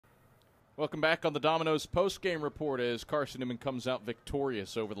Welcome back on the Domino's post-game report as Carson-Newman comes out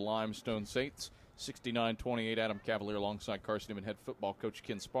victorious over the Limestone Saints. 69-28, Adam Cavalier alongside Carson-Newman head football coach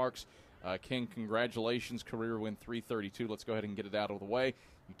Ken Sparks. Ken, congratulations, career win 332. Let's go ahead and get it out of the way.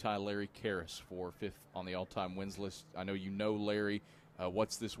 You tie Larry Kehres for fifth on the all-time wins list. I know you know Larry.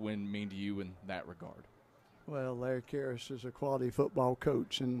 What's this win mean to you in that regard? Well, Larry Kehres is a quality football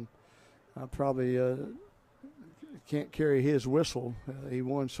coach, and I probably can't carry his whistle. He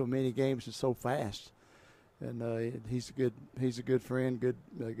won so many games and so fast, and he's a good friend,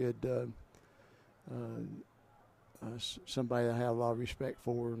 somebody I have a lot of respect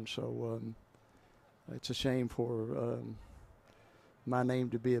for, and so it's a shame for my name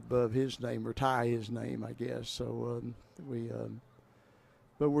to be above his name or tie his name, I guess. So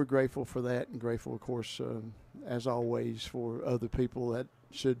but we're grateful for that, and grateful, of course, as always, for other people that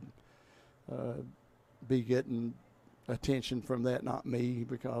should be getting attention from that, not me,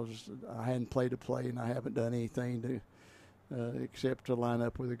 because I hadn't played a play and I haven't done anything to except to line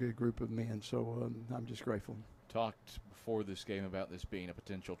up with a good group of men. So I'm just grateful. Talked before this game about this being a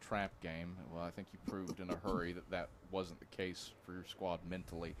potential trap game. Well, I think you proved in a hurry that wasn't the case for your squad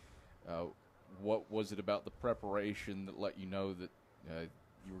mentally. What was it about the preparation that let you know that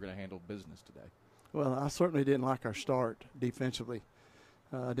you were going to handle business today? Well, I certainly didn't like our start defensively.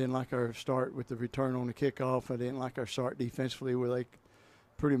 I didn't like our start with the return on the kickoff. I didn't like our start defensively where they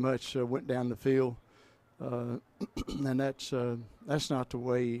pretty much went down the field. And that's not the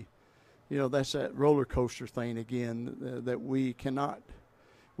way, that's that roller coaster thing again that we've got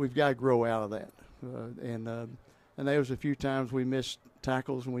to grow out of that. And there was a few times we missed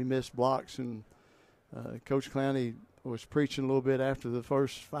tackles and we missed blocks, and Coach Clowney was preaching a little bit after the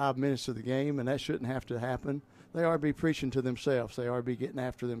first 5 minutes of the game, and that shouldn't have to happen. They ought to be preaching to themselves. They ought to be getting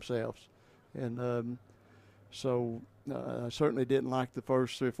after themselves. And so I certainly didn't like the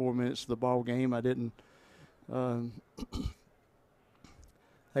first 3 or 4 minutes of the ball game. I didn't there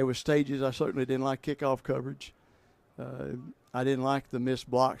were stages. I certainly didn't like kickoff coverage. I didn't like the missed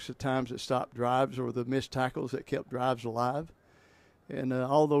blocks at times that stopped drives, or the missed tackles that kept drives alive. And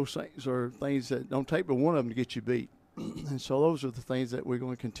all those things are things that don't take but one of them to get you beat. And so those are the things that we're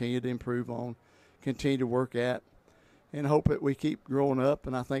going to continue to improve on, continue to work at, and hope that we keep growing up,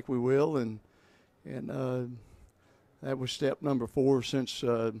 and I think we will. And that was step number 4 since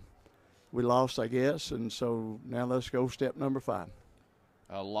we lost, I guess. And so now let's go step number 5.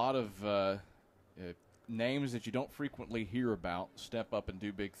 A lot of names that you don't frequently hear about step up and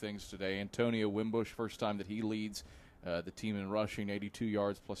do big things today. Antonio Wimbush, first time that he leads the team in rushing, 82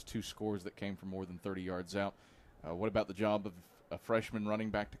 yards plus 2 scores that came from more than 30 yards out. What about the job of a freshman running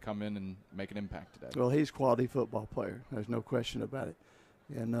back to come in and make an impact today? Well, he's a quality football player. There's no question about it.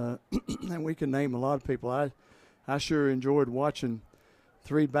 And and we can name a lot of people. I sure enjoyed watching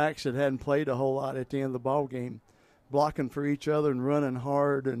 3 backs that hadn't played a whole lot at the end of the ball game, blocking for each other and running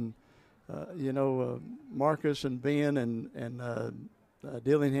hard. And, Marcus and Ben and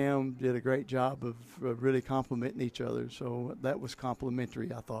Dillingham did a great job of really complimenting each other. So that was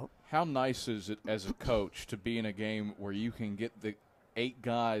complimentary, I thought. How nice is it as a coach to be in a game where you can get the 8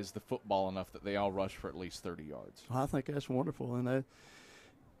 guys the football enough that they all rush for at least 30 yards? Well, I think that's wonderful. And I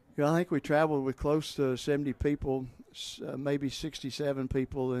think we traveled with close to 70 people, maybe 67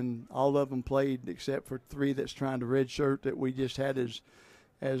 people, and all of them played except for 3 that's trying to redshirt that we just had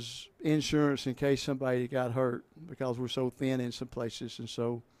as insurance in case somebody got hurt, because we're so thin in some places. And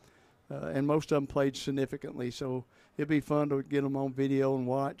so and most of them played significantly, so it'd be fun to get them on video and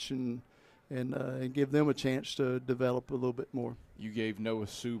watch and give them a chance to develop a little bit more. You gave Noah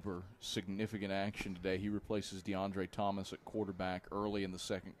Suber significant action today. He replaces DeAndre Thomas at quarterback early in the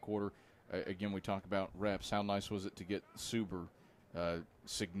second quarter. Again, we talk about reps. How nice was it to get Suber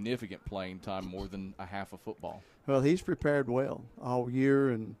significant playing time, more than a half of football? Well, he's prepared well all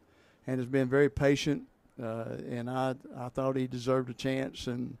year and has been very patient, and I thought he deserved a chance,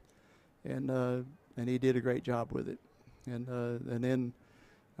 and he did a great job with it. And then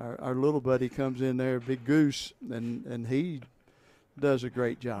our little buddy comes in there, Big Goose, and he does a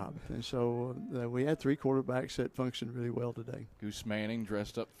great job. And so we had 3 quarterbacks that functioned really well today. Goose Manning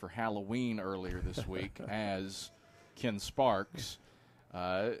dressed up for Halloween earlier this week as Ken Sparks.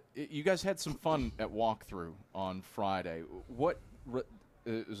 You guys had some fun at walkthrough on Friday. What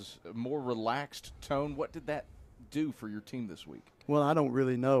is a more relaxed tone? What did that do for your team this week? Well, I don't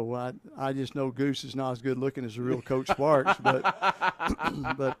really know. I just know Goose is not as good looking as the real Coach Sparks, but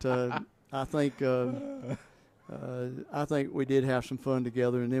I think we did have some fun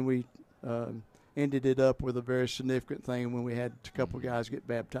together, and then we ended it up with a very significant thing when we had a couple guys get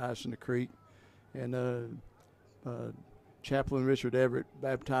baptized in the creek, and Chaplain Richard Everett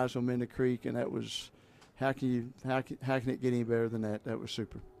baptized them in the creek, and that was how can it get any better than that? That was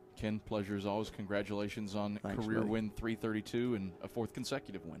super. Ken, pleasure as always. Congratulations on Thanks, career buddy. win 332 and a 4th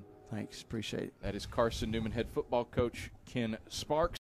consecutive win. Thanks, appreciate it. That is Carson-Newman head football coach Ken Sparks.